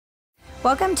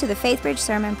Welcome to the Faithbridge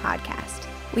Sermon Podcast.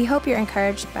 We hope you're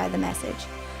encouraged by the message.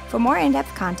 For more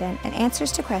in-depth content and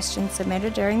answers to questions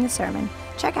submitted during the sermon,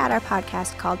 check out our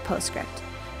podcast called Postscript.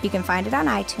 You can find it on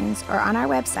iTunes or on our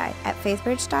website at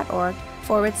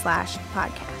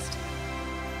faithbridge.org/podcast.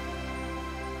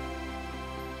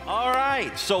 All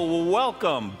right, so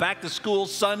welcome back to school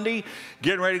Sunday.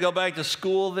 Getting ready to go back to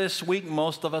school this week,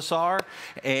 most of us are.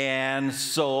 And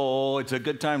so it's a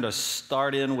good time to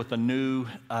start in with a new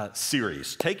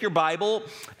series. Take your Bible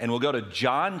and we'll go to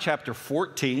John chapter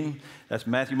 14. That's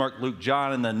Matthew, Mark, Luke,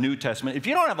 John in the New Testament. If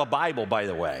you don't have a Bible, by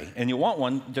the way, and you want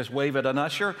one, just wave at an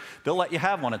usher. They'll let you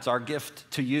have one. It's our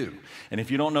gift to you. And if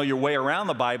you don't know your way around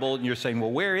the Bible and you're saying,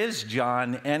 well, where is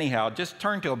John anyhow? Just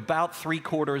turn to about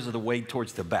 3/4 of the way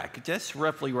towards the back. Just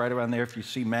roughly right around there. If you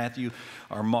see Matthew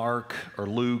or Mark or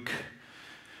Luke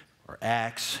or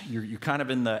Acts, you're kind of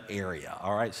in the area.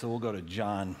 All right, so we'll go to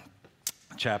John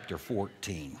chapter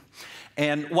 14.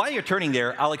 And while you're turning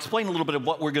there, I'll explain a little bit of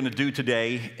what we're going to do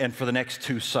today and for the next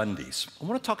 2 Sundays. I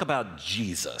want to talk about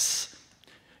Jesus.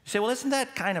 You say, well, isn't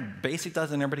that kind of basic?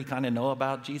 Doesn't everybody kind of know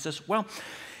about Jesus? Well,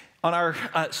 on our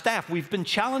staff, we've been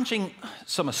challenging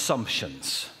some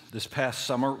assumptions. This past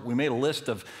summer, we made a list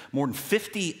of more than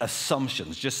 50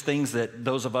 assumptions, just things that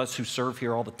those of us who serve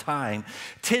here all the time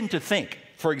tend to think.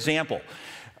 For example,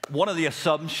 one of the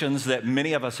assumptions that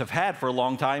many of us have had for a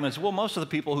long time is, well, most of the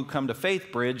people who come to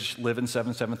Faithbridge live in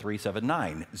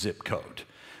 77379 zip code.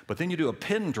 But then you do a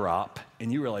pin drop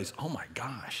and you realize, oh my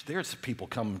gosh, there's people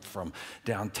coming from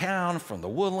downtown, from the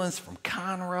Woodlands, from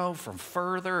Conroe, from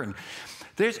further, and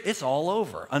it's all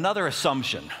over. Another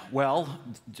assumption, well,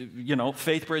 you know,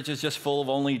 Faithbridge is just full of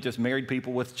only just married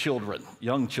people with children,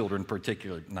 young children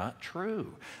particularly. Not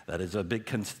true. That is a big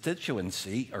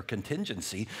constituency or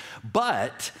contingency,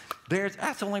 but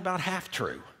that's only about half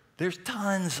true. There's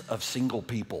tons of single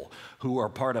people who are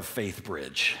part of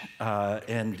Faithbridge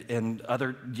and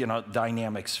other,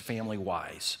 dynamics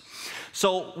family-wise.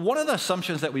 So one of the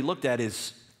assumptions that we looked at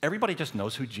is everybody just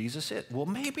knows who Jesus is. Well,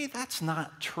 maybe that's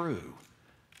not true.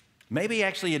 Maybe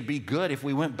actually it'd be good if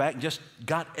we went back and just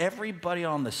got everybody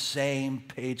on the same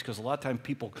page, because a lot of times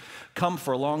people come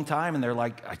for a long time and they're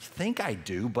like, I think I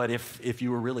do, but if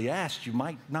you were really asked, you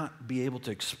might not be able to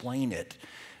explain it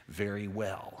very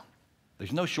well.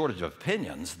 There's no shortage of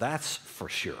opinions, that's for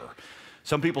sure.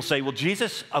 Some people say, well,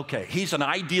 Jesus, okay, he's an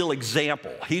ideal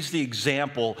example. He's the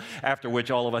example after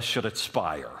which all of us should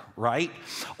aspire, right?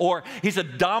 Or he's a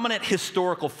dominant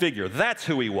historical figure. That's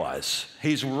who he was.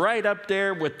 He's right up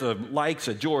there with the likes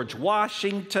of George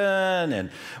Washington and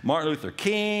Martin Luther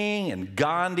King and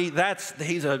Gandhi.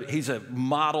 He's a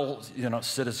model,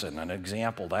 citizen, an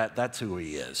example. That's who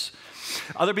he is.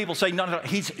 Other people say, no,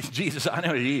 he's Jesus. I know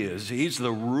who he is. He's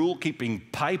the rule-keeping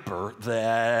piper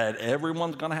that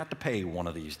everyone's going to have to pay one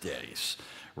of these days,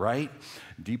 right?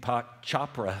 Deepak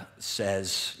Chopra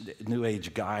says, New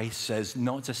Age guy says,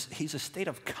 no, he's a state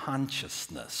of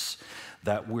consciousness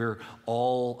that we're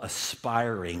all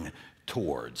aspiring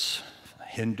towards.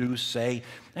 Hindus say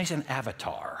he's an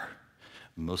avatar.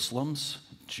 Muslims,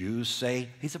 Jews say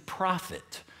he's a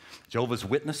prophet. Jehovah's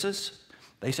Witnesses,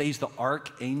 they say he's the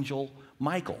Archangel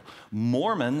Michael.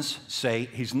 Mormons say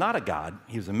he's not a god,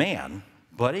 he's a man,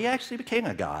 but he actually became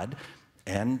a god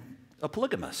and a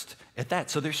polygamist at that.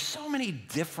 So there's so many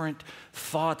different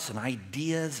thoughts and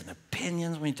ideas and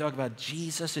opinions when you talk about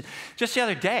Jesus. Just the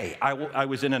other day, I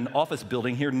was in an office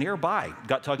building here nearby,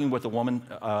 got talking with a woman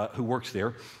who works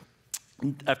there.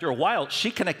 After a while,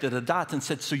 she connected the dots and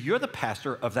said, so you're the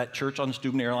pastor of that church on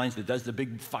Student Airlines that does the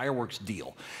big fireworks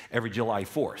deal every July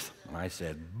 4th. And I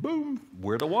said, boom,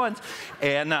 we're the ones.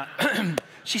 And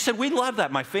she said, we love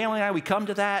that. My family and I, we come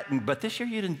to that, but this year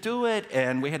you didn't do it,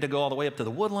 and we had to go all the way up to the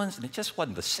Woodlands, and it just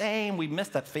wasn't the same. We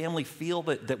missed that family feel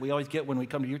that we always get when we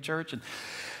come to your church. And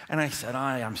I said,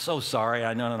 I'm so sorry.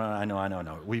 I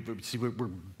know. We're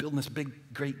building this big,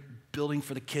 great building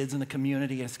for the kids in the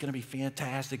community, and it's going to be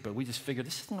fantastic, but we just figured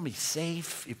this isn't going to be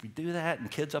safe if we do that, and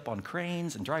kids up on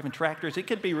cranes and driving tractors. It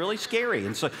could be really scary,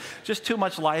 and so just too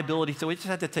much liability, so we just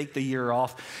had to take the year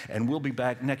off, and we'll be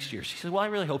back next year. She said, well, I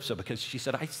really hope so, because she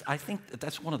said, I think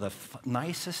that's one of the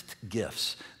nicest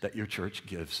gifts that your church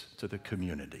gives to the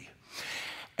community.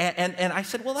 And I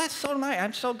said, well, that's so nice.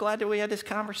 I'm so glad that we had this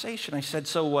conversation. I said,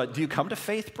 so do you come to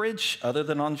Faithbridge other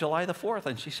than on July the 4th?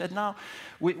 And she said, no,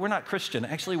 we're not Christian.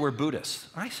 Actually, we're Buddhist.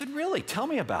 I said, really? Tell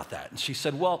me about that. And she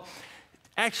said, well,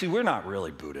 actually, we're not really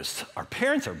Buddhist. Our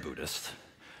parents are Buddhist,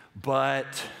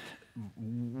 but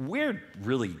we're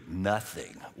really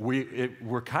nothing.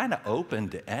 We're kind of open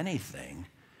to anything,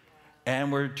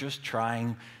 and we're just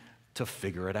trying to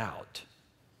figure it out.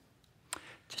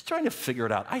 just trying to figure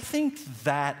it out. I think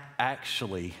that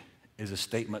actually is a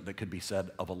statement that could be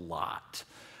said of a lot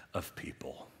of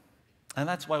people. And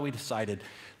that's why we decided,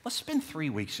 let's spend 3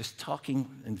 weeks just talking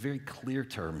in very clear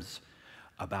terms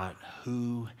about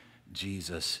who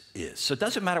Jesus is. So it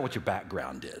doesn't matter what your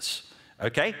background is,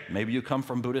 okay? Maybe you come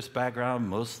from Buddhist background,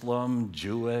 Muslim,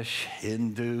 Jewish,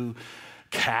 Hindu,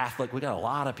 Catholic. We got a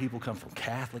lot of people come from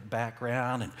Catholic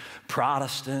background, and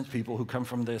Protestant, people who come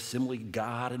from the Assembly of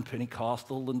God, and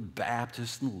Pentecostal, and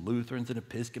Baptists, and Lutherans, and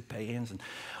Episcopalians, and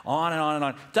on and on and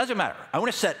on. Doesn't matter. I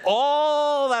want to set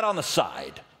all that on the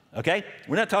side, okay?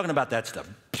 We're not talking about that stuff.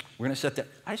 We're going to set that.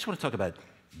 I just want to talk about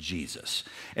Jesus.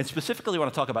 And specifically, I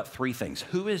want to talk about 3 things.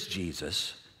 Who is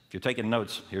Jesus? If you're taking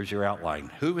notes, here's your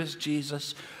outline. Who is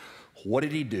Jesus? What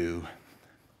did he do?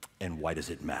 And why does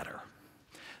it matter?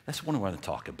 That's what I want to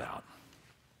talk about.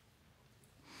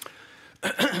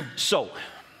 So,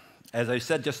 as I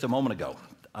said just a moment ago,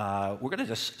 we're going to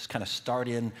just kind of start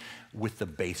in with the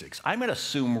basics. I'm going to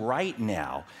assume right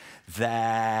now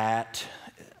that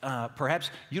perhaps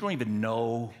you don't even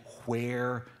know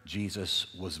where Jesus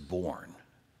was born.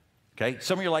 Okay?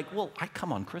 Some of you are like, well, I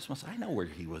come on Christmas. I know where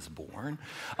he was born.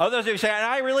 Others are saying,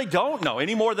 I really don't know,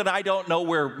 any more than I don't know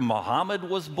where Muhammad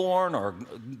was born or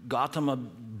Gautama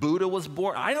Buddha was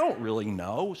born. I don't really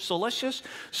know. So let's just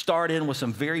start in with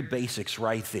some very basics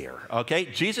right there. Okay?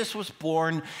 Jesus was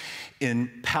born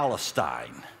in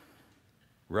Palestine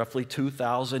roughly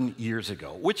 2,000 years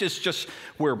ago, which is just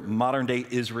where modern-day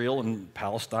Israel and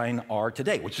Palestine are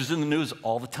today, which is in the news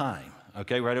all the time.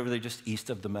 Okay, right over there just east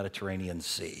of the Mediterranean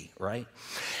Sea, right?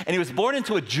 And he was born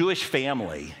into a Jewish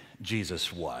family,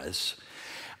 Jesus was,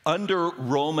 under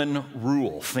Roman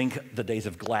rule. Think the days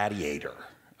of Gladiator,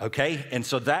 okay? And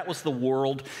so that was the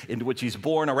world into which he's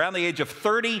born. Around the age of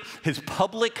 30, his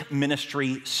public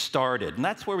ministry started. And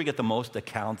that's where we get the most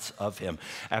accounts of him,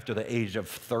 after the age of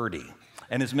 30.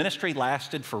 And his ministry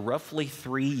lasted for roughly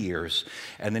 3 years,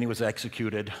 and then he was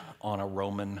executed on a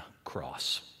Roman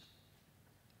cross.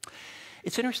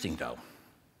 It's interesting, though.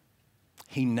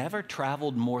 He never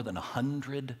traveled more than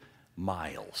 100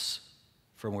 miles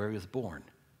from where he was born.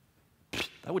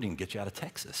 That wouldn't even get you out of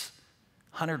Texas.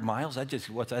 100 miles,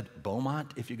 what's that,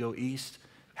 Beaumont if you go east,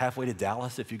 halfway to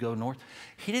Dallas if you go north.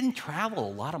 He didn't travel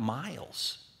a lot of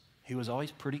miles. He was always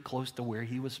pretty close to where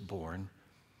he was born.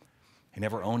 He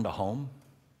never owned a home,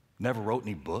 never wrote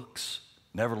any books,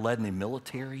 never led any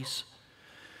militaries.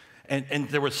 And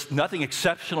there was nothing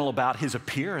exceptional about his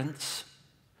appearance.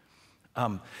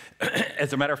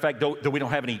 As a matter of fact, though we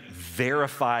don't have any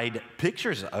verified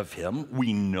pictures of him,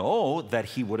 we know that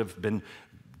he would have been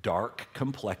dark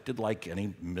complected like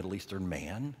any Middle Eastern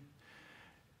man.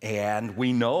 And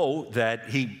we know that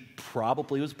he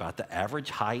probably was about the average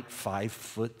height, 5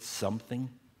 foot something.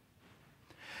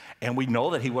 And we know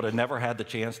that he would have never had the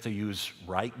chance to use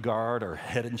right guard or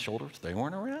head and shoulders. They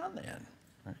weren't around then.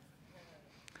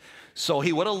 So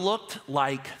he would have looked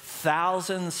like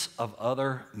thousands of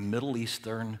other Middle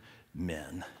Eastern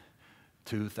men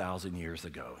 2,000 years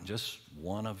ago, just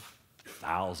one of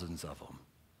thousands of them,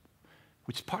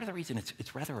 which is part of the reason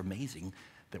it's rather amazing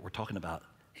that we're talking about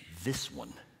this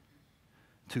one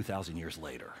 2,000 years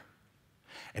later.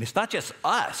 And it's not just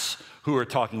us who are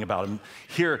talking about him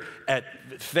here at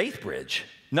Faithbridge.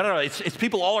 No, it's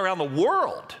people all around the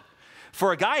world.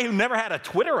 For a guy who never had a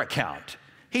Twitter account,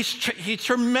 he's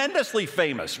tremendously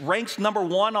famous, ranks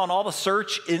 #1 on all the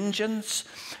search engines.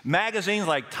 Magazines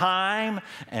like Time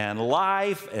and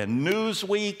Life and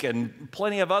Newsweek and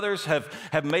plenty of others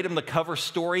have made him the cover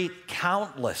story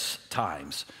countless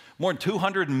times. More than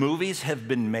 200 movies have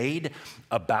been made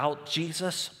about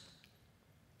Jesus.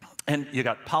 And you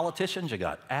got politicians, you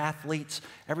got athletes,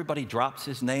 everybody drops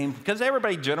his name because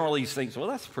everybody generally thinks, well,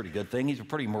 that's a pretty good thing. He's a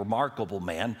pretty remarkable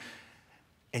man.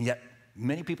 And yet,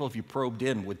 many people, if you probed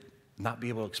in, would not be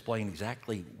able to explain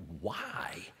exactly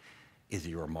why is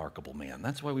he a remarkable man.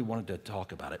 That's why we wanted to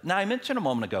talk about it. Now, I mentioned a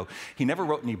moment ago, he never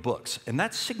wrote any books, and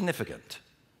that's significant.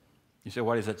 You say,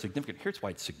 why is that significant? Here's why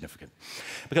it's significant.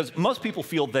 Because most people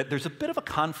feel that there's a bit of a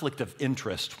conflict of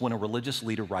interest when a religious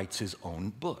leader writes his own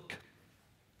book.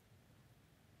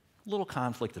 A little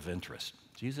conflict of interest.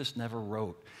 Jesus never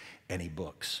wrote any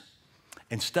books.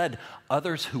 Instead,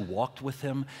 others who walked with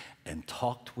him and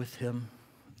talked with him,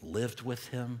 lived with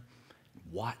him,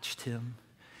 watched him,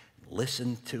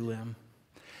 listened to him,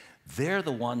 they're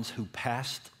the ones who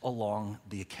passed along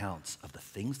the accounts of the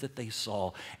things that they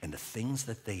saw and the things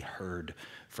that they heard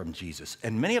from Jesus.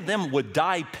 And many of them would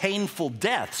die painful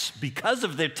deaths because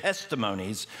of their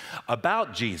testimonies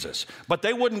about Jesus. But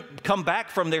they wouldn't come back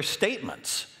from their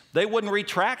statements. They wouldn't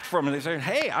retract from it. They said,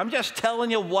 hey, I'm just telling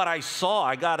you what I saw.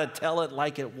 I got to tell it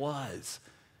like it was.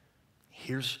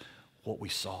 Here's what we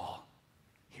saw.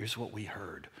 Here's what we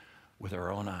heard with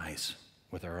our own eyes,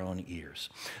 with our own ears.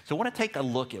 So I want to take a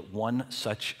look at one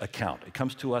such account. It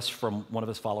comes to us from one of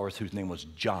his followers whose name was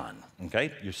John,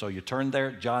 okay? So you turn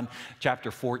there, John chapter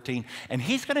 14, and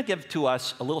he's going to give to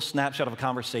us a little snapshot of a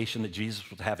conversation that Jesus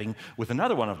was having with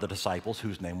another one of the disciples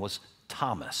whose name was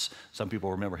Thomas. Some people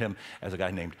remember him as a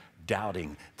guy named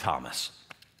Doubting Thomas.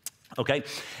 Okay,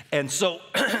 and so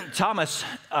Thomas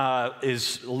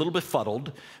is a little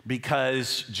befuddled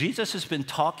because Jesus has been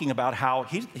talking about how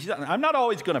I'm not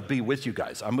always going to be with you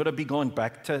guys. I'm going to be going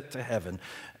back to heaven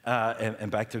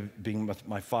and back to being with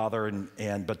my Father.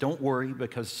 But don't worry,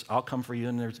 because I'll come for you,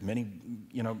 and there's many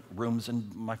rooms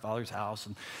in my Father's house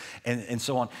and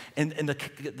so on. And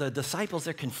the disciples,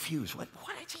 they're confused. What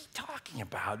is he talking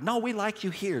about? No, we like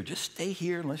you here. Just stay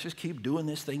here and let's just keep doing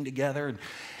this thing together.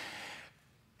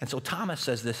 And so Thomas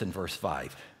says this in verse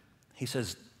 5. He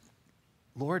says,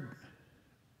 Lord,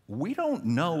 we don't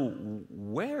know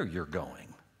where you're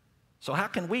going, so how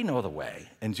can we know the way?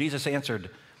 And Jesus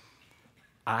answered,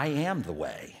 I am the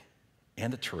way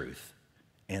and the truth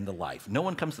and the life. No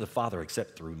one comes to the Father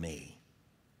except through me.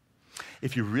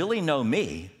 If you really know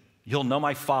me, you'll know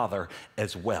my Father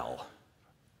as well.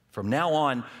 From now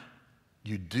on,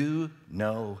 you do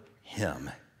know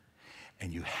him,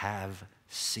 and you have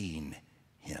seen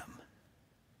him.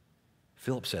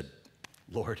 Philip said,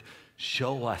 Lord,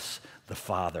 show us the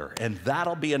Father, and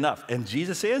that'll be enough. And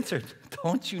Jesus answered,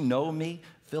 don't you know me,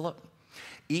 Philip?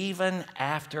 Even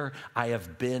after I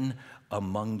have been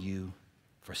among you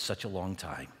for such a long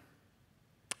time,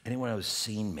 anyone who has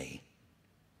seen me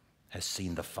has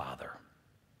seen the Father.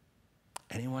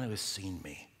 Anyone who has seen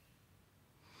me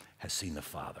has seen the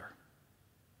Father.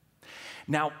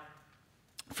 Now,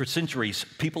 for centuries,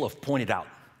 people have pointed out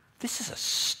this is a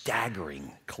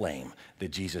staggering claim that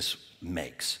Jesus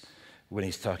makes when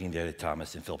he's talking to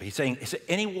Thomas and Philip. He's saying,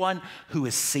 anyone who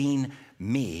has seen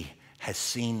me has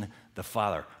seen the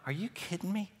Father. Are you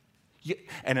kidding me?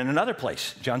 And in another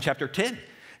place, John chapter 10,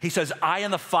 he says, I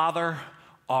and the Father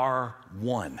are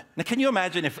one. Now, can you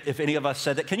imagine if any of us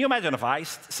said that? Can you imagine if I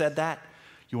said that?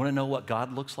 You want to know what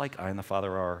God looks like? I and the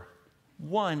Father are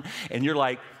one. And you're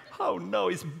like, oh no,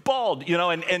 he's bald,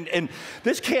 and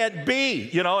this can't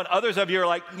be, and others of you are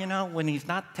like, when he's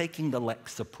not taking the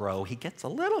Lexapro, he gets a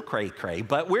little cray-cray,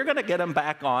 but we're going to get him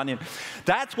back on. And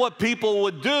that's what people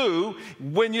would do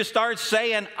when you start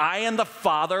saying, I and the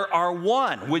Father are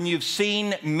one. When you've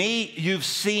seen me, you've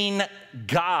seen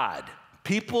God.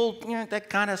 People, that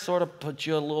kind of sort of put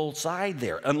you a little side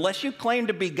there, unless you claim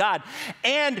to be God,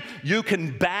 and you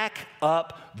can back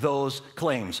up those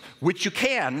claims, which you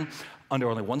can under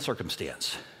only one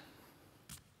circumstance: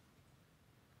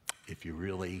 if you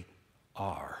really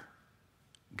are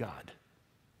God.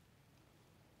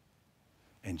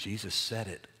 And Jesus said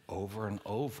it over and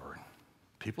over.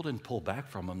 People didn't pull back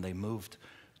from him, they moved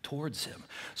towards him.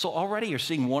 So already you're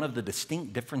seeing one of the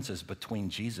distinct differences between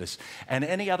Jesus and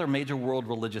any other major world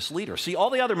religious leader. See,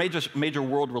 all the other major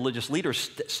world religious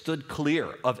leaders stood clear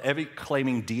of every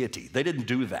claiming deity. They didn't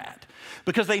do that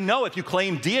because they know if you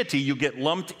claim deity, you get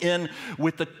lumped in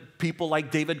with the people like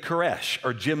David Koresh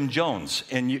or Jim Jones,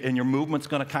 and your movement's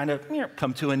going to kind of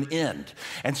come to an end.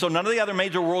 And so none of the other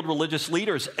major world religious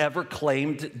leaders ever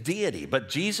claimed deity, but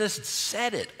Jesus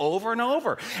said it over and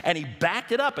over, and he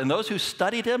backed it up. And those who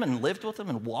studied him and lived with him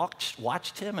and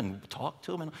watched him and talked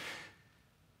to him, and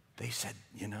they said,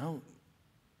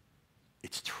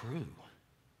 it's true.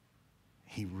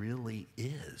 He really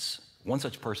is. One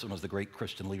such person was the great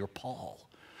Christian leader Paul,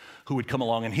 who would come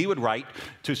along and he would write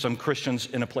to some Christians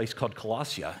in a place called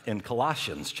Colossia, in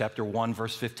Colossians chapter 1,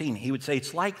 verse 15. He would say,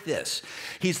 it's like this: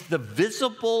 he's the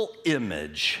visible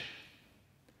image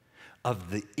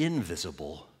of the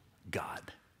invisible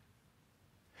God.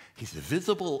 He's the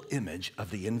visible image of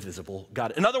the invisible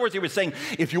God. In other words, he was saying,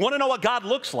 if you want to know what God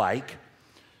looks like,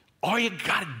 all you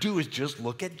got to do is just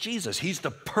look at Jesus. He's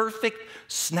the perfect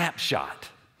snapshot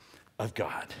of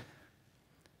God.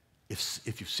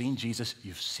 If you've seen Jesus,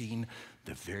 you've seen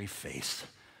the very face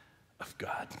of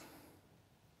God.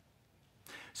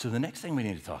 So the next thing we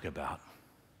need to talk about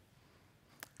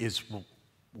is, well,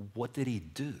 what did he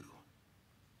do?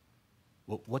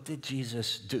 Well, what did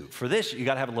Jesus do? For this, you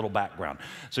got to have a little background.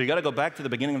 So you got to go back to the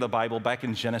beginning of the Bible, back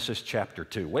in Genesis chapter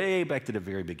 2, way back to the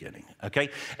very beginning, okay?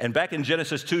 And back in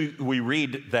Genesis 2, we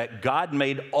read that God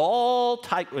made all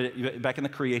type, back in the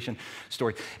creation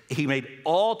story, he made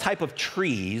all type of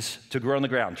trees to grow on the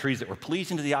ground, trees that were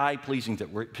pleasing to the eye,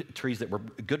 trees that were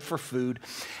good for food.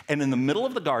 And in the middle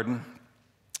of the garden,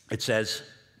 it says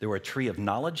there were a tree of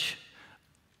knowledge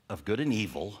of good and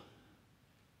evil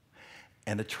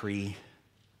and a tree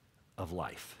of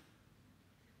life.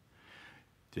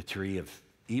 The tree of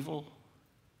evil,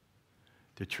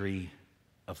 the tree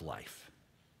of life.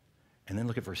 And then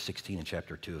look at verse 16 in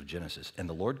chapter 2 of Genesis. And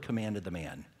the Lord commanded the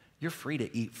man, you're free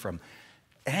to eat from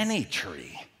any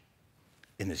tree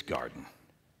in this garden,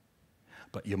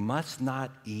 but you must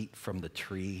not eat from the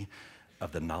tree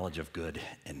of the knowledge of good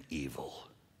and evil.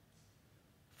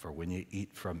 For when you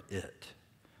eat from it,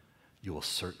 you will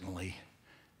certainly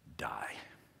die.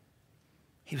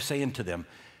 He was saying to them,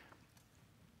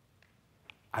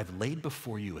 I've laid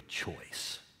before you a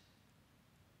choice.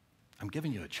 I'm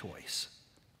giving you a choice.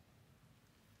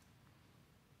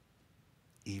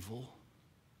 Evil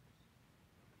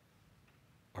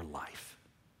or life.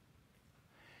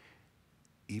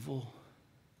 Evil,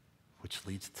 which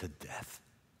leads to death,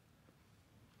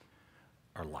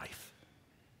 or life.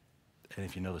 And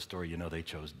if you know the story, you know they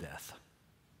chose death.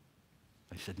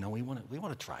 They said, no, we want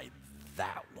to try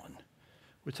that one,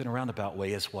 which in a roundabout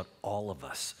way is what all of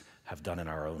us have done in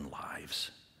our own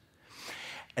lives.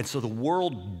 And so the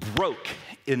world broke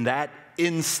in that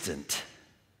instant.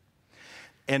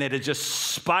 And it had just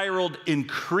spiraled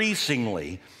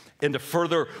increasingly into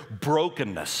further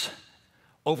brokenness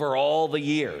over all the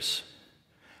years.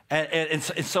 And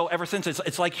so ever since,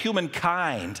 it's like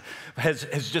humankind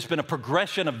has just been a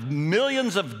progression of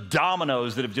millions of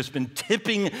dominoes that have just been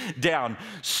tipping down,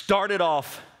 started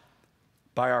off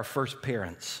by our first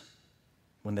parents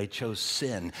when they chose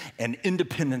sin and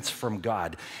independence from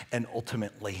God, and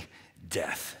ultimately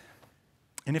death.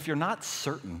 And if you're not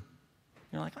certain,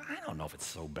 you're like, I don't know if it's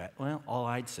so bad. Well, all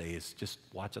I'd say is just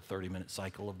watch a 30-minute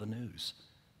cycle of the news.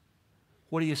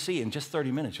 What do you see? In just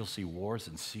 30 minutes, you'll see wars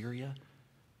in Syria,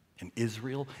 in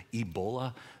Israel,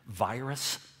 Ebola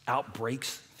virus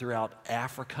outbreaks throughout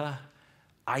Africa,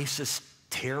 ISIS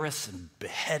terrorists and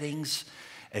beheadings,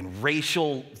 and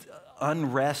racial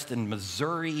unrest in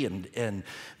Missouri, and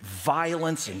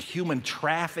violence and human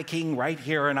trafficking right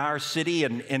here in our city.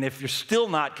 And if you're still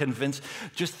not convinced,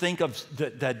 just think of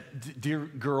that dear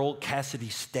girl, Cassidy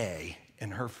Stay,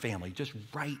 and her family, just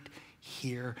right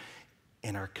here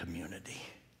in our community.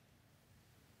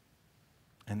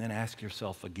 And then ask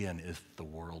yourself again if the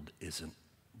world isn't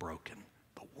broken.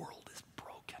 The world is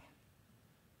broken.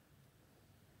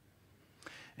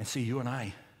 And see, you and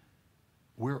I,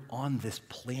 we're on this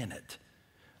planet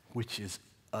which is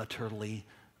utterly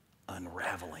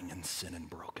unraveling in sin and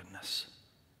brokenness.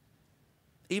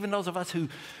 Even those of us who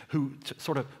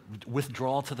sort of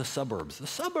withdraw to the suburbs. The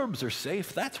suburbs are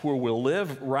safe. That's where we'll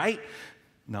live, right?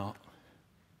 No,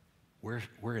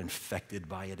 we're infected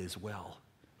by it as well.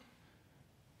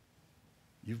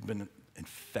 You've been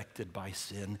infected by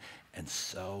sin, and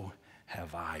so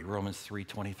have I. Romans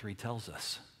 3:23 tells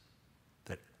us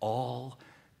that all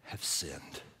have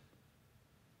sinned.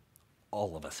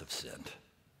 All of us have sinned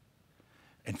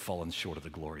and fallen short of the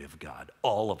glory of God.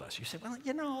 All of us. You say, well,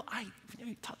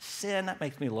 sin, that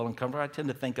makes me a little uncomfortable. I tend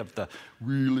to think of the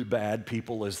really bad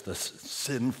people as the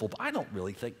sinful. I don't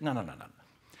really think, no.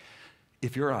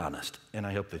 If you're honest, and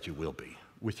I hope that you will be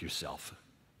with yourself,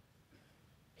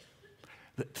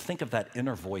 think of that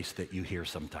inner voice that you hear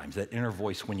sometimes, that inner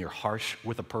voice when you're harsh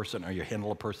with a person, or you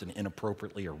handle a person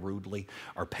inappropriately or rudely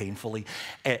or painfully,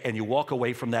 and you walk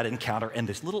away from that encounter, and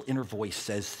this little inner voice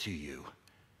says to you,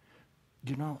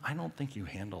 I don't think you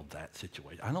handled that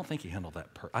situation. I don't think you handled that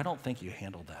I don't think you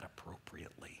handled that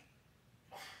appropriately.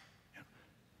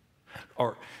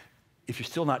 Or if you're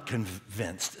still not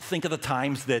convinced, think of the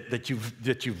times that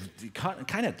you've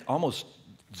kind of almost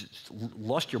just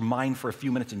lost your mind for a few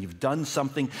minutes, and you've done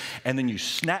something, and then you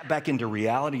snap back into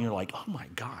reality, and you're like, oh my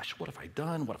gosh, what have I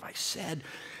done? What have I said?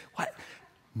 What?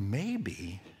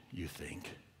 Maybe you think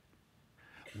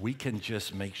we can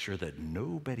just make sure that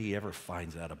nobody ever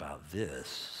finds out about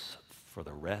this for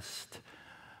the rest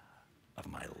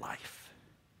of my life.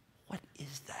 What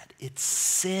is that? It's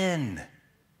sin,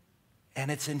 and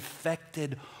it's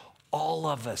infected all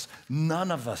of us.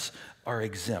 None of us are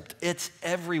exempt. It's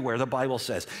everywhere. The Bible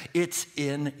says it's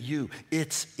in you.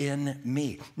 It's in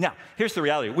me. Now, here's the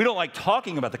reality. We don't like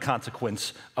talking about the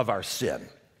consequence of our sin.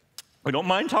 We don't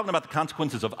mind talking about the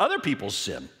consequences of other people's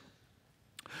sin.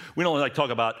 We don't like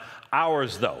talking about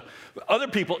ours, though. Other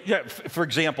people, for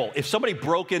example, if somebody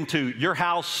broke into your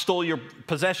house, stole your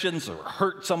possessions, or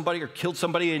hurt somebody or killed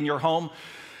somebody in your home,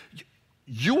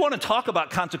 you want to talk about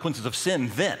consequences of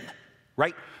sin then,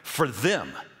 right? For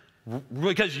them.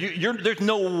 Because there's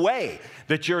no way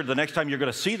that the next time you're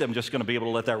going to see them, just going to be able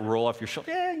to let that roll off your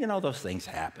shoulder. Yeah, those things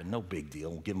happen. No big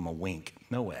deal. We'll give them a wink.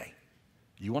 No way.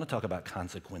 You want to talk about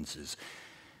consequences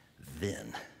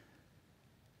then.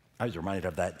 I was reminded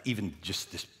of that even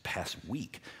just this past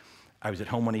week. I was at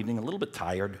home one evening, a little bit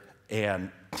tired,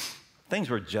 And things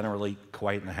were generally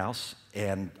quiet in the house,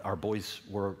 and our boys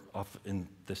were off in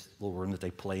this little room that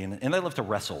they play in, and they love to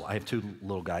wrestle. I have two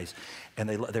little guys, and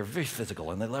they're very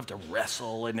physical, and they love to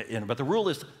wrestle, but the rule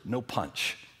is no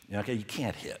punch. Okay, you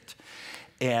can't hit.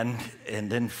 And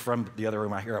then from the other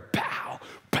room, I hear a pow,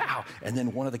 pow, and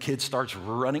then one of the kids starts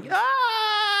running, help!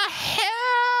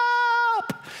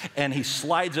 And he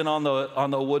slides in on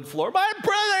the wood floor. My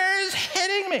brother's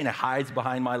hitting me, and he hides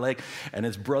behind my leg, and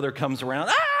his brother comes around,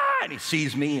 and he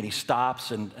sees me, and he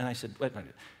stops, and I said, wait a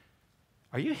minute,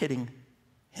 are you hitting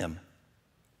him?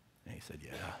 And he said,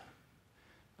 yeah,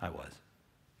 I was.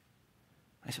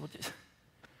 I said, well,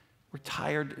 we're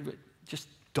tired, just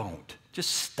don't,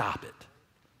 just stop it.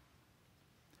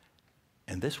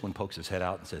 And this one pokes his head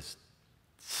out and says,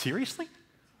 seriously?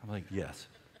 I'm like, yes.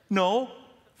 No,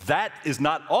 that is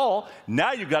not all.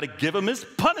 Now you've got to give him his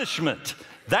punishment.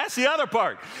 That's the other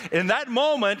part. In that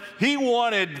moment, he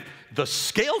wanted the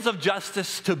scales of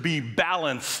justice to be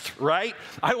balanced, right?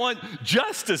 I want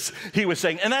justice, he was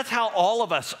saying. And that's how all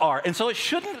of us are. And so it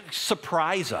shouldn't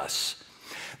surprise us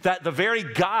that the very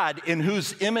God in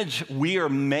whose image we are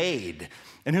made,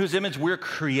 in whose image we're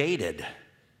created,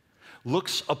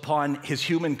 looks upon his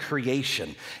human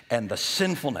creation and the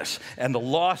sinfulness and the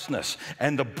lostness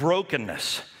and the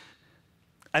brokenness,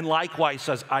 and likewise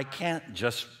says, I can't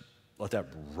just let that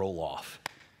roll off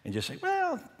and just say,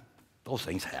 well, those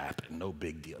things happen, no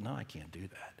big deal. No, I can't do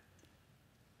that.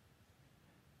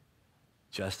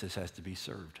 Justice has to be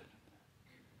served.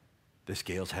 The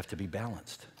scales have to be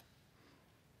balanced.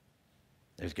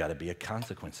 There's got to be a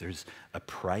consequence. There's a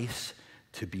price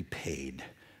to be paid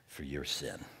for your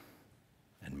sin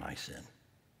and my sin.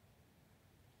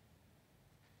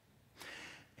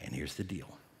 And here's the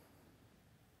deal.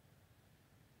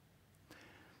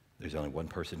 There's only one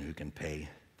person who can pay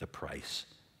the price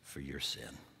for your sin,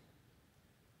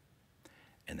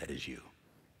 and that is you.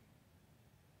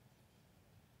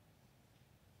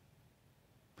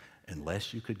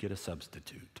 Unless you could get a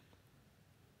substitute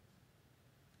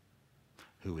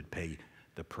who would pay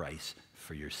the price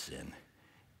for your sin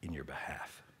in your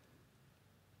behalf.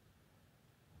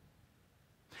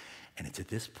 And it's at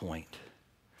this point,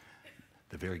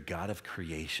 the very God of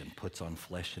creation puts on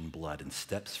flesh and blood and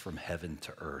steps from heaven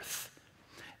to earth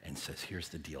and says, here's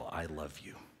the deal, I love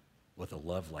you with a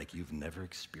love like you've never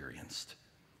experienced.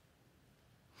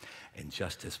 And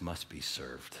justice must be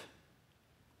served.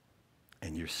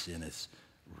 And your sin is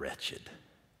wretched.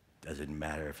 Doesn't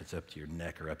matter if it's up to your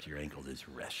neck or up to your ankles, it's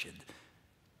wretched.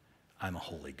 I'm a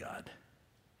holy God.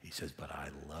 He says, but I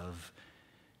love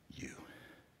you.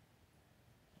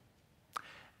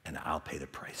 And I'll pay the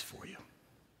price for you.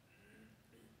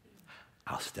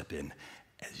 I'll step in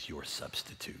as your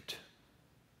substitute.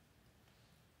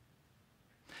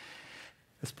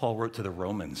 As Paul wrote to the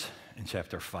Romans in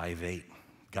chapter 5:8,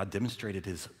 God demonstrated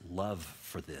his love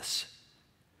for this.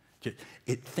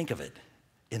 Think of it,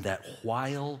 in that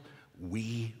while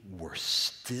we were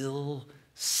still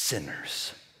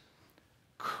sinners,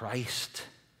 Christ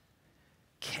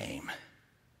came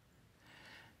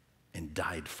and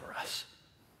died for us.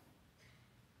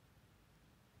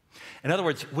 In other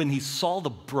words, when he saw the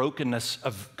brokenness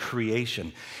of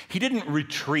creation, he didn't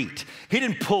retreat. He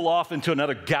didn't pull off into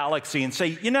another galaxy and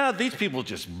say, you know, these people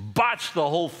just botched the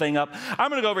whole thing up.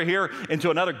 I'm going to go over here into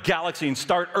another galaxy and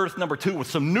start Earth number 2 with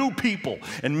some new people,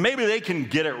 and maybe they can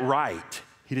get it right.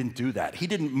 He didn't do that. He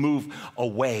didn't move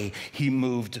away. He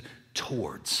moved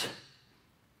towards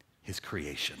his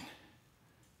creation.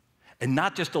 And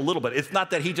not just a little bit. It's not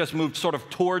that he just moved sort of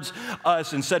towards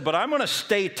us and said, but I'm going to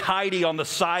stay tidy on the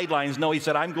sidelines. No, he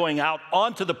said, I'm going out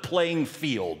onto the playing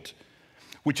field,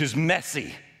 which is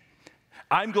messy.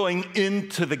 I'm going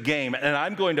into the game, and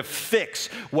I'm going to fix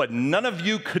what none of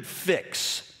you could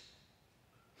fix.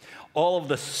 All of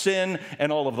the sin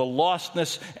and all of the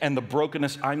lostness and the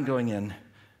brokenness, I'm going in.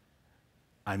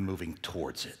 I'm moving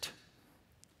towards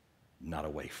not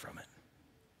away from it.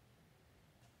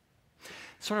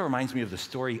 Sort of reminds me of the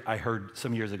story I heard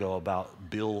some years ago about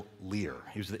Bill Lear.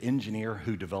 He was the engineer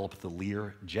who developed the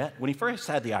Lear jet. When he first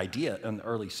had the idea in the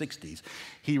early 60s,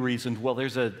 he reasoned, well,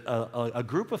 there's a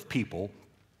group of people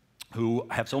who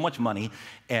have so much money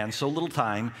and so little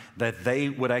time that they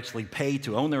would actually pay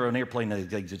to own their own airplane. They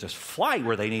could just fly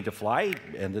where they need to fly,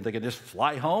 and then they could just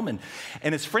fly home. And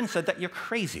his friend said that, you're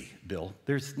crazy, Bill.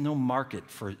 There's no market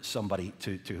for somebody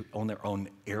to own their own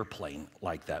airplane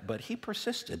like that. But he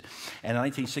persisted. And in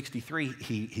 1963,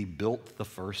 he built the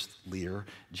first Lear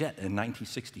jet. In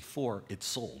 1964, it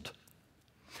sold.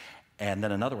 And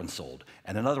then another one sold,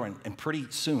 and another one. And pretty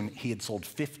soon, he had sold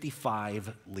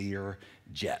 55 Lear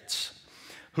jets.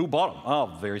 Who bought them?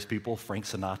 Oh, various people. Frank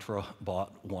Sinatra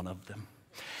bought one of them.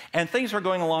 And things were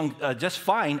going along just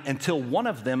fine until one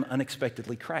of them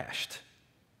unexpectedly crashed.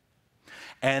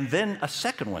 And then a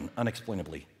second one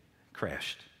unexplainably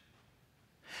crashed.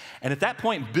 And at that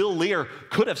point, Bill Lear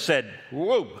could have said,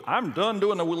 whoa, I'm done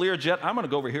doing the Learjet. I'm going to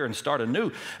go over here and start a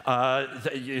new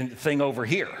thing over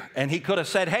here. And he could have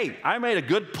said, hey, I made a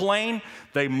good plane.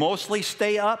 They mostly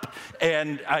stay up.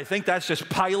 And I think that's just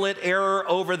pilot error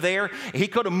over there. He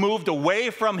could have moved away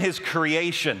from his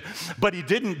creation. But he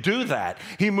didn't do that.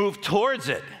 He moved towards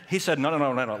it. He said, no,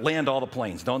 land all the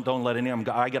planes. Don't let any of them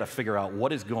go. I got to figure out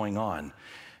what is going on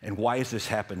and why has this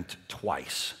happened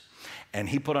twice. And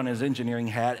he put on his engineering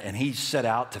hat, and he set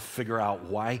out to figure out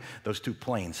why those two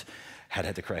planes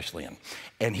had to crash land.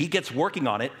 And he gets working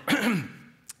on it,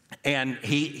 and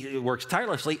he works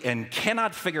tirelessly and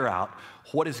cannot figure out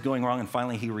what is going wrong. And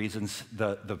finally, he reasons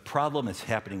the problem is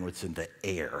happening what's in the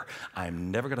air.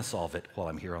 I'm never going to solve it while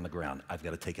I'm here on the ground. I've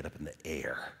got to take it up in the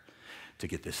air to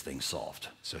get this thing solved.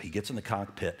 So he gets in the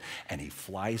cockpit and he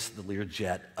flies the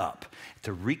Learjet up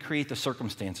to recreate the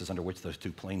circumstances under which those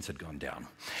two planes had gone down.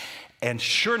 And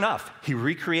sure enough, he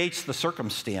recreates the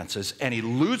circumstances and he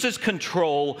loses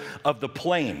control of the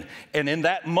plane. And in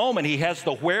that moment, he has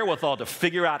the wherewithal to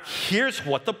figure out, here's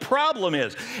what the problem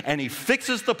is. And he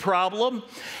fixes the problem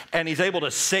and he's able to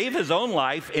save his own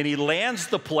life and he lands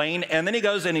the plane and then he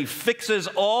goes and he fixes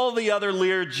all the other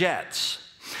Learjets.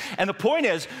 And the point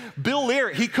is, Bill Lear,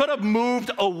 he could have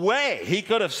moved away. He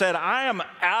could have said, I am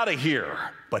out of here.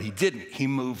 But he didn't. He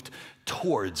moved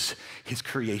towards his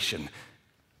creation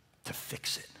to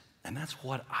fix it. And that's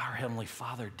what our Heavenly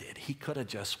Father did. He could have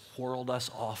just whirled us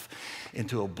off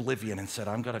into oblivion and said,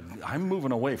 I'm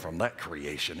moving away from that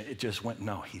creation. It just went,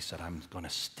 no. He said, I'm going to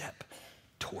step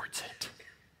towards it.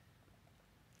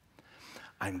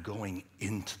 I'm going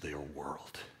into their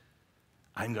world.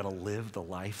 I'm going to live the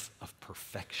life of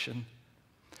perfection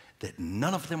that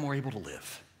none of them were able to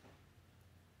live.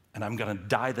 And I'm going to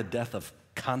die the death of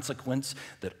consequence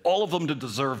that all of them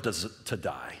deserve to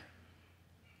die.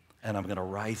 And I'm going to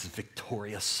rise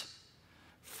victorious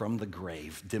from the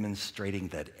grave, demonstrating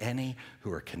that any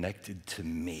who are connected to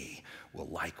me will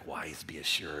likewise be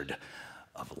assured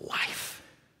of life.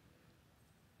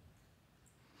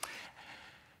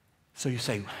 So you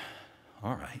say,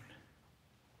 all right.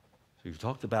 So you've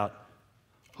talked about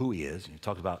who he is, and you've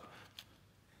talked about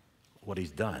what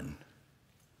he's done.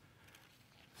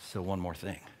 So one more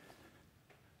thing.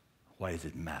 Why does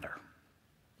it matter?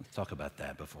 Let's talk about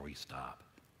that before we stop.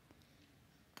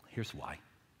 Here's why.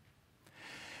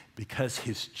 Because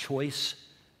his choice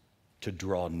to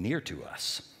draw near to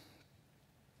us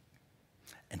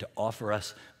and to offer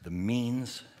us the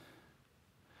means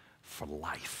for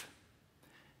life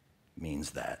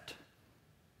means that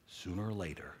sooner or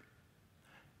later,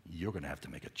 you're going to have to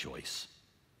make a choice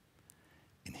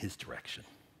in his direction.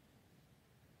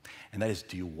 And that is,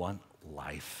 do you want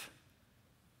life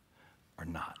or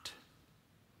not?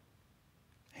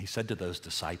 He said to those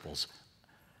disciples,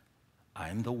 I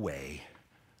am the way,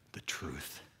 the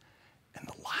truth, and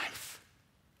the life.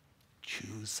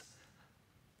 Choose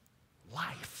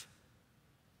life.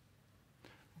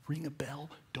 Ring a bell.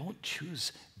 Don't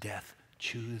choose death.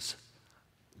 Choose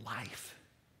life.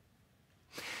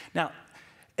 Now,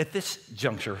 at this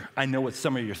juncture, I know what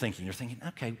some of you are thinking. You're thinking,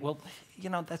 okay, well,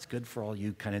 that's good for all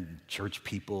you kind of church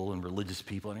people and religious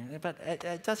people, but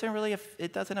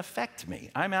it doesn't affect me.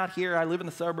 I'm out here, I live in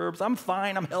the suburbs, I'm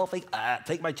fine, I'm healthy.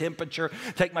 Take my temperature,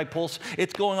 take my pulse,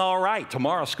 it's going all right.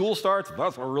 Tomorrow school starts,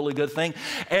 that's a really good thing.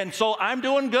 And so I'm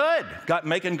doing good,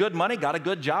 making good money, got a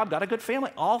good job, got a good family.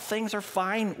 All things are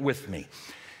fine with me.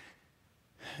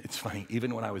 It's funny,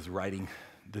 even when I was writing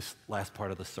this last part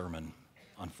of the sermon,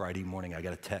 on Friday morning, I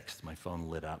got a text. My phone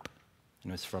lit up.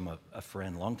 And it was from a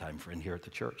friend, longtime friend here at the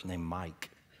church named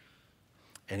Mike.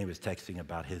 And he was texting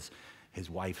about his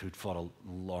wife who'd fought a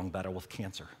long battle with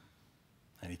cancer.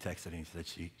 And he texted and he said,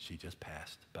 she just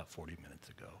passed about 40 minutes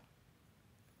ago.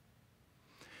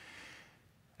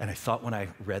 And I thought when I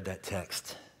read that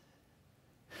text,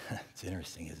 it's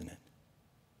interesting, isn't it?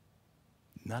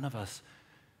 None of us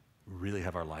really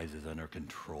have our lives as under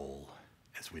control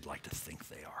as we'd like to think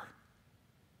they are.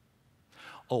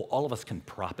 Oh, all of us can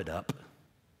prop it up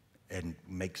and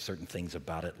make certain things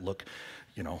about it look,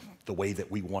 the way that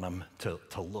we want them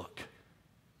to look.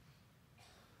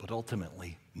 But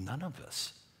ultimately, none of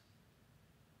us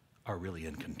are really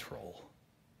in control.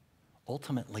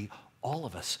 Ultimately, all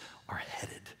of us are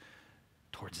headed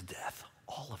towards death.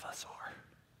 All of us are.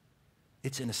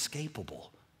 It's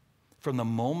inescapable. From the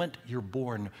moment you're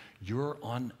born, you're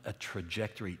on a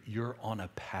trajectory, you're on a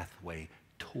pathway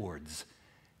towards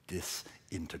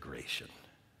disintegration.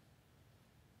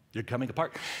 You're coming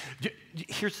apart.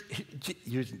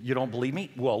 You don't believe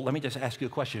me? Well, let me just ask you a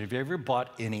question. Have you ever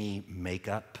bought any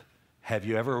makeup? Have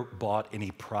you ever bought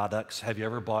any products? Have you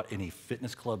ever bought any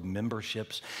fitness club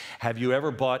memberships? Have you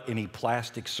ever bought any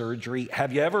plastic surgery?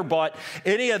 Have you ever bought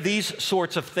any of these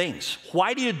sorts of things?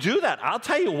 Why do you do that? I'll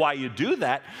tell you why you do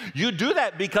that. You do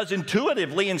that because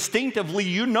intuitively, instinctively,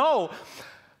 you know,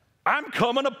 I'm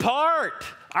coming apart.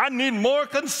 I need more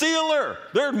concealer.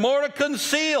 There's more to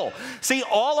conceal. See,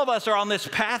 all of us are on this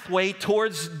pathway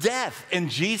towards death. And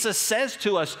Jesus says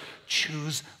to us,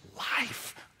 choose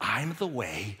life. I'm the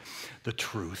way, the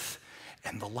truth,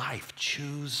 and the life.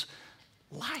 Choose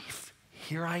life.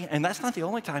 Here I am. And that's not the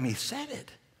only time he said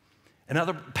it.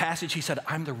 Another passage, he said,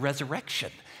 I'm the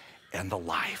resurrection and the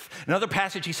life. Another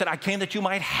passage, he said, I came that you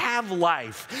might have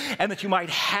life and that you might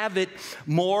have it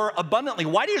more abundantly.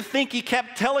 Why do you think he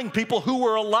kept telling people who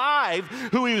were alive,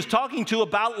 who he was talking to,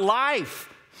 about life?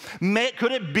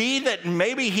 Could it be that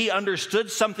maybe he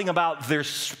understood something about their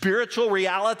spiritual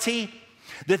reality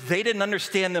that they didn't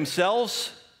understand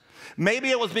themselves? Maybe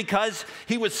it was because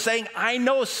he was saying, I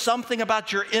know something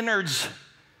about your innards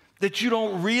that you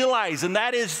don't realize, and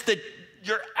that is that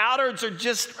your outards are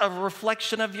just a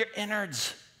reflection of your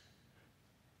innards.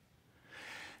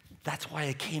 That's why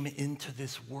I came into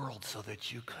this world, so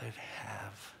that you could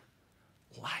have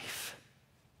life.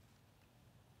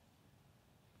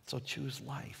 So choose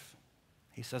life.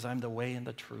 He says, I'm the way and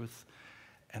the truth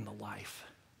and the life.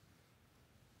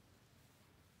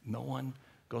 No one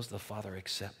goes to the Father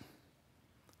except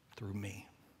through me.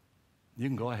 You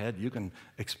can go ahead, you can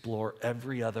explore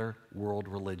every other world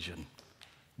religion.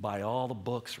 Buy all the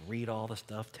books, read all the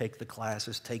stuff, take the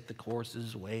classes, take the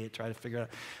courses, weigh it, try to figure it out.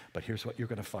 But here's what you're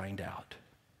going to find out.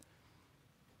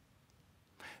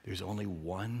 There's only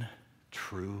one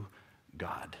true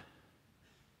God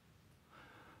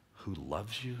who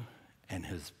loves you and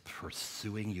is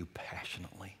pursuing you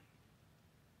passionately,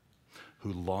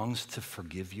 who longs to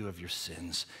forgive you of your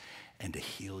sins and to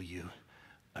heal you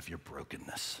of your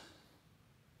brokenness.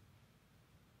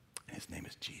 And his name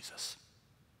is Jesus.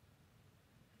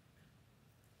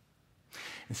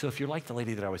 And so if you're like the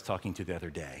lady that I was talking to the other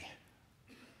day,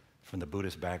 from the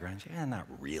Buddhist background, yeah, not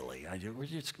really.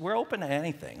 We're open to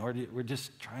anything, or we're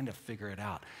just trying to figure it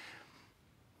out.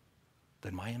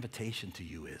 Then my invitation to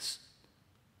you is,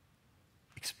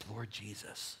 explore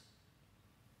Jesus.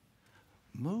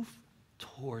 Move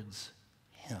towards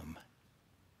him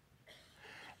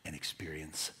and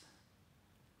experience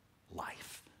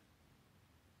life.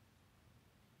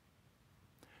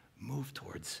 Move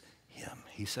towards him.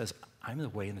 He says, I'm the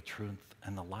way and the truth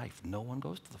and the life. No one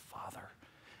goes to the Father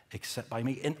except by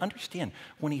me. And understand,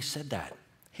 when he said that,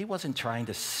 he wasn't trying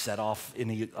to set off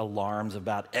any alarms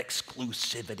about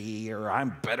exclusivity or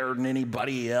I'm better than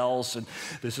anybody else and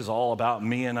this is all about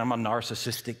me and I'm a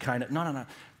narcissistic kind of. No.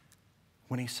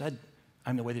 When he said,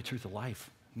 I'm the way, the truth, the life,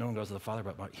 no one goes to the Father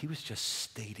but by me, he was just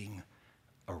stating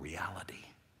a reality.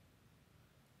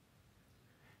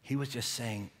 He was just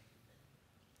saying,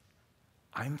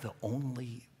 I'm the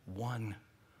only one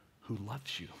who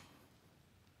loves you.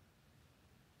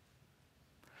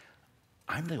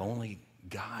 I'm the only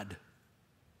God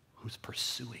who's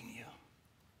pursuing you.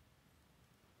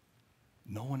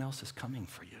 No one else is coming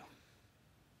for you.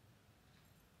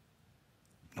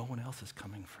 No one else is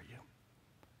coming for you.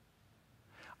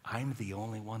 I'm the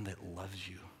only one that loves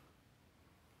you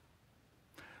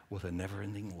with a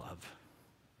never-ending love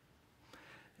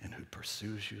and who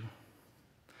pursues you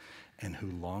and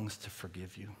who longs to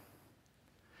forgive you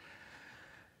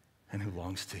and who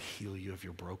longs to heal you of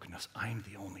your brokenness. I'm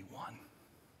the only one.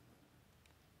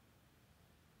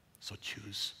 So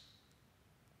choose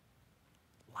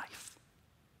life.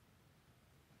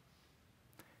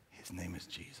 His name is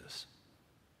Jesus.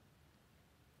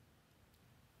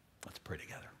 Let's pray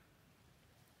together.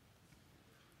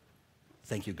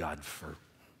 Thank you, God, for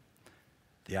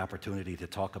the opportunity to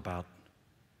talk about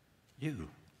you,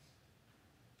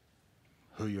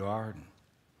 who you are, and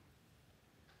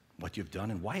what you've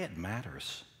done, and why it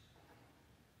matters.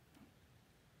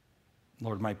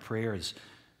 Lord, my prayer is,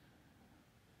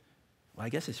 well, I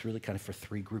guess it's really kind of for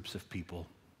three groups of people.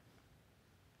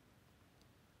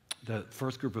 The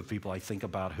first group of people I think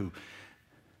about who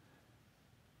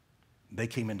they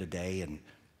came in today and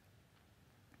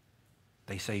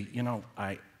they say, you know,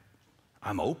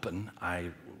 I'm open.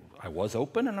 I was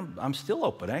open and I'm still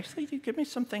open. Actually, you give me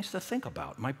some things to think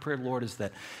about. My prayer, Lord, is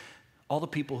that all the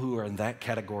people who are in that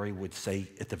category would say,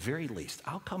 at the very least,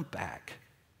 I'll come back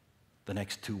the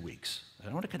next 2 weeks.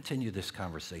 I want to continue this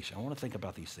conversation. I want to think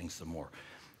about these things some more.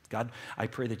 God, I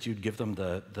pray that you'd give them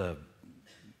the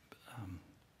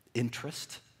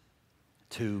interest,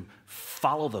 to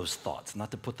follow those thoughts,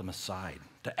 not to put them aside,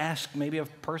 to ask maybe a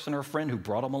person or a friend who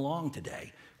brought them along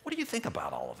today, what do you think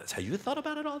about all of this? Have you thought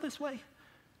about it all this way?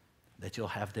 That you'll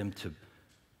have them to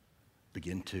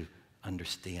begin to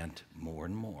understand more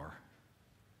and more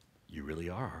you really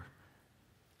are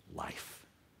life.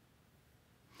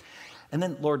 And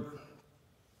then, Lord,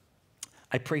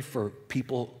 I pray for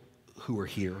people who are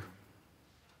here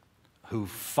who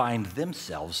find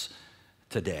themselves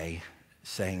today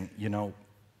saying, you know,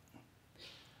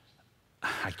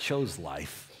 I chose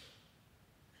life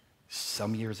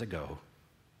some years ago.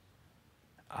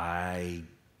 I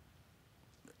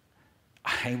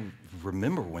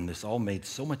remember when this all made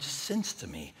so much sense to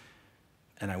me.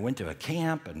 And I went to a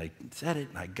camp and they said it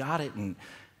and I got it.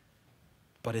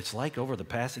 But it's like over the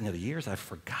passing of the years, I've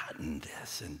forgotten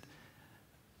this. And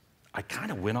I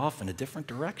kind of went off in a different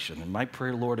direction. And my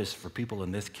prayer, Lord, is for people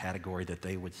in this category that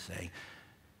they would say,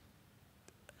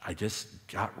 I just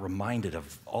got reminded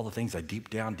of all the things I deep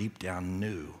down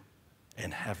knew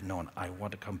and have known. I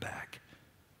want to come back.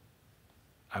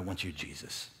 I want you,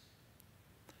 Jesus.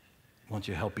 I want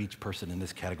you to help each person in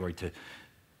this category to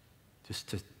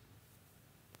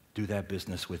do that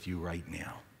business with you right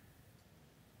now.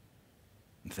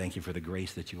 And thank you for the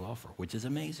grace that you offer, which is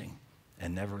amazing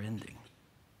and never ending.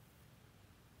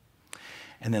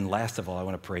 And then last of all, I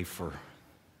want to pray for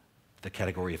the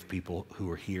category of people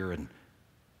who are here and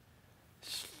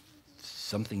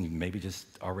something maybe just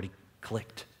already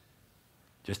clicked.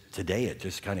 Just today, it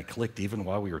just kind of clicked. Even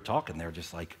while we were talking, they're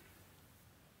just like,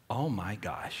 oh my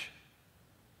gosh,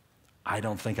 I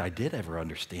don't think I did ever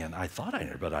understand. I thought I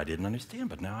did, but I didn't understand.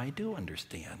 But now I do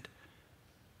understand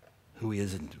who he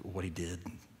is and what he did,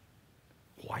 and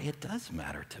why it does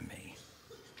matter to me.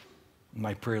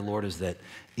 My prayer, Lord, is that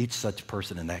each such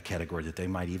person in that category, that they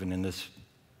might even in this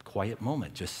quiet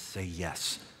moment just say,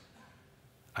 yes,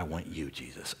 I want you,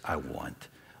 Jesus. I want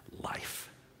life.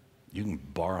 You can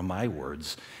borrow my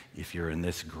words if you're in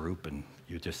this group and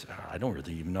you just, I don't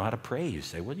really even know how to pray. You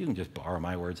say, well, you can just borrow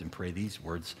my words and pray these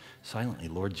words silently.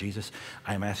 Lord Jesus,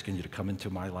 I am asking you to come into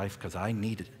my life because I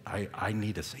need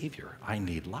a Savior. I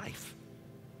need life.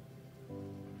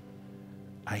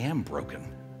 I am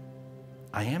broken.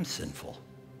 I am sinful.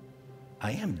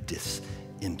 I am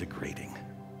disintegrating.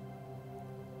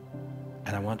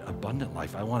 And I want abundant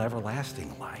life. I want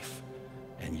everlasting life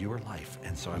and your life.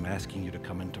 And so I'm asking you to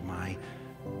come into my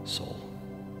soul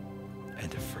and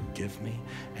to forgive me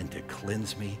and to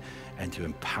cleanse me and to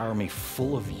empower me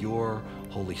full of your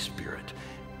Holy Spirit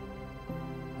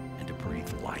and to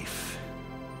breathe life,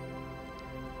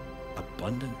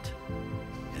 abundant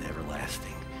and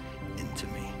everlasting, into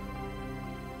me.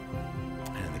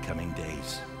 And in the coming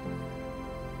days,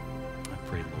 I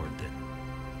pray, Lord, that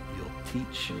you'll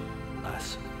teach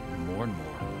us more and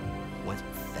more what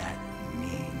that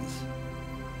means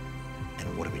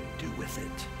and what do we do with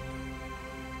it.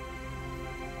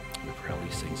 We pray all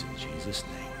these things in Jesus'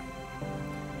 name.